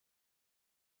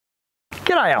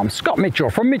G'day, I'm Scott Mitchell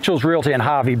from Mitchell's Realty in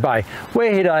Hervey Bay.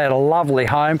 We're here today at a lovely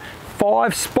home,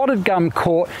 5 Spotted Gum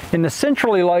Court in the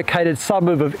centrally located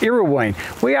suburb of Urraween.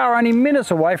 We are only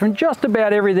minutes away from just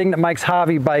about everything that makes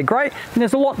Hervey Bay great, and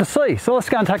there's a lot to see, so let's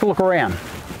go and take a look around.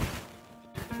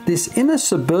 This inner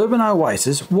suburban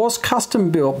oasis was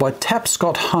custom built by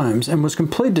Tapscott Homes and was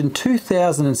completed in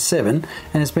 2007 and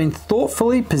has been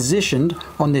thoughtfully positioned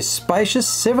on this spacious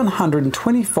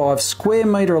 725 square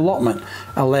metre allotment,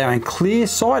 allowing clear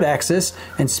side access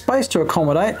and space to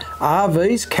accommodate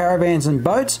RVs, caravans and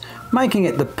boats, making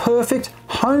it the perfect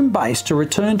home base to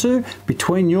return to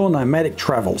between your nomadic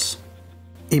travels.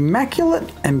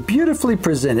 Immaculate and beautifully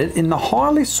presented in the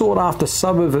highly sought after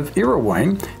suburb of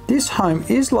Urraween, this home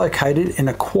is located in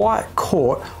a quiet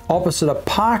court opposite a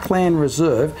parkland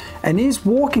reserve and is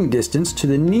walking distance to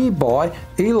the nearby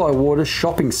Eli Waters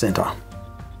Shopping Centre.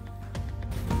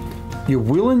 You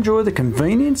will enjoy the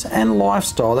convenience and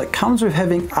lifestyle that comes with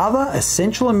having other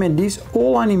essential amenities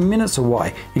all only minutes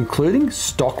away, including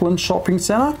Stockland Shopping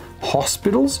Centre,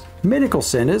 hospitals, medical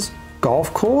centres,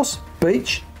 golf course,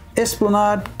 beach,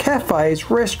 esplanade,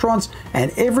 cafes, restaurants and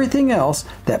everything else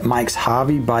that makes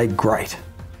Hervey Bay great.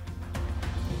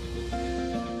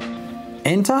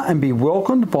 Enter and be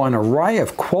welcomed by an array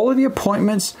of quality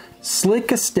appointments,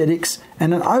 sleek aesthetics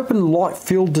and an open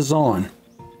light-filled design.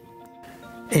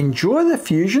 Enjoy the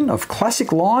fusion of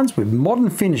classic lines with modern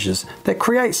finishes that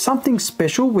create something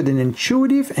special with an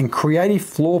intuitive and creative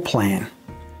floor plan.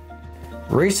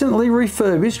 Recently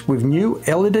refurbished with new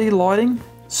LED lighting,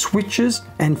 switches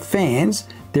and fans,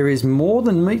 there is more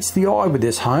than meets the eye with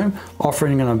this home,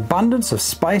 offering an abundance of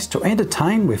space to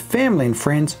entertain with family and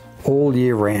friends all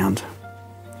year round.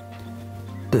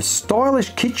 The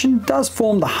stylish kitchen does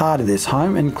form the heart of this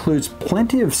home and includes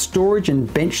plenty of storage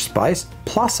and bench space,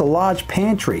 plus a large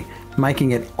pantry,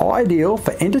 making it ideal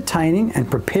for entertaining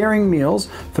and preparing meals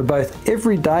for both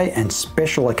everyday and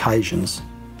special occasions.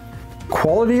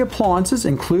 Quality appliances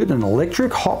include an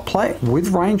electric hot plate with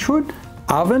range hood,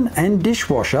 oven and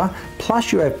dishwasher,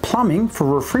 plus you have plumbing for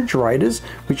refrigerators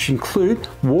which include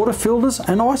water filters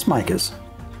and ice makers.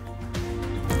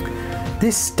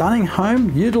 This stunning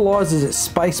home utilises its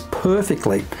space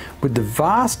perfectly, with the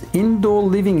vast indoor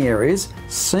living areas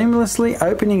seamlessly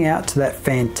opening out to that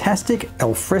fantastic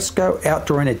alfresco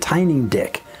outdoor entertaining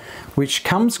deck, which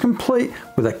comes complete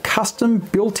with a custom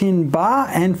built-in bar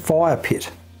and fire pit.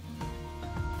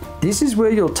 This is where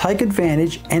you'll take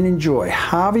advantage and enjoy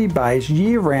Hervey Bay's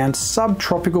year-round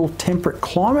subtropical temperate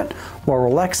climate while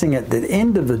relaxing at the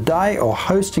end of the day or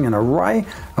hosting an array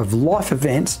of life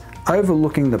events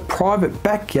overlooking the private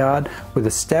backyard with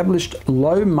established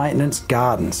low-maintenance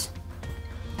gardens.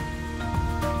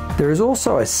 There is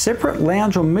also a separate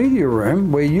lounge or media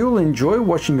room where you'll enjoy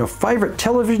watching your favourite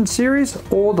television series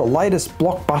or the latest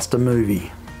blockbuster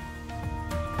movie.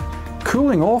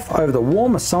 Cooling off over the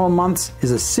warmer summer months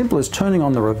is as simple as turning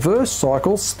on the reverse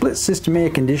cycle split system air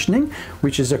conditioning,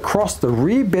 which is across the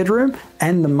rear bedroom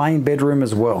and the main bedroom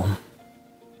as well.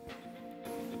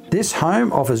 This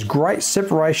home offers great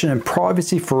separation and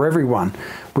privacy for everyone,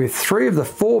 with 3 of the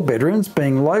 4 bedrooms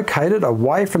being located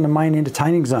away from the main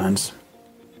entertaining zones.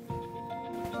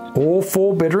 All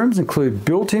 4 bedrooms include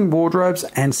built-in wardrobes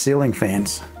and ceiling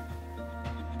fans.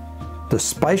 The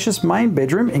spacious main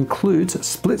bedroom includes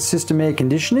split system air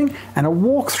conditioning and a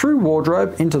walk-through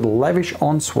wardrobe into the lavish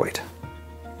ensuite.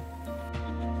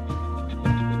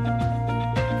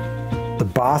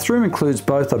 The bathroom includes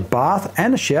both a bath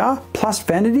and a shower, plus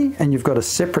vanity, and you've got a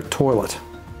separate toilet.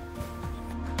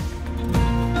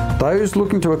 Those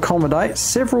looking to accommodate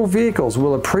several vehicles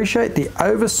will appreciate the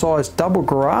oversized double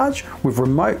garage with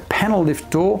remote panel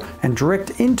lift door and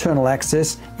direct internal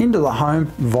access into the home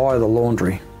via the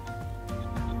laundry.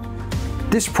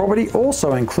 This property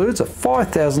also includes a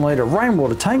 5,000 litre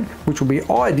rainwater tank, which will be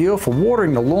ideal for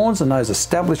watering the lawns and those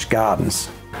established gardens.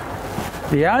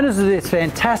 The owners of this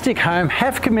fantastic home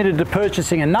have committed to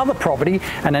purchasing another property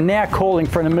and are now calling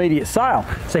for an immediate sale.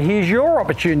 So here's your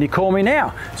opportunity. Call me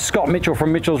now. Scott Mitchell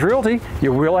from Mitchell's Realty.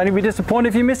 You will only be disappointed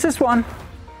if you miss this one.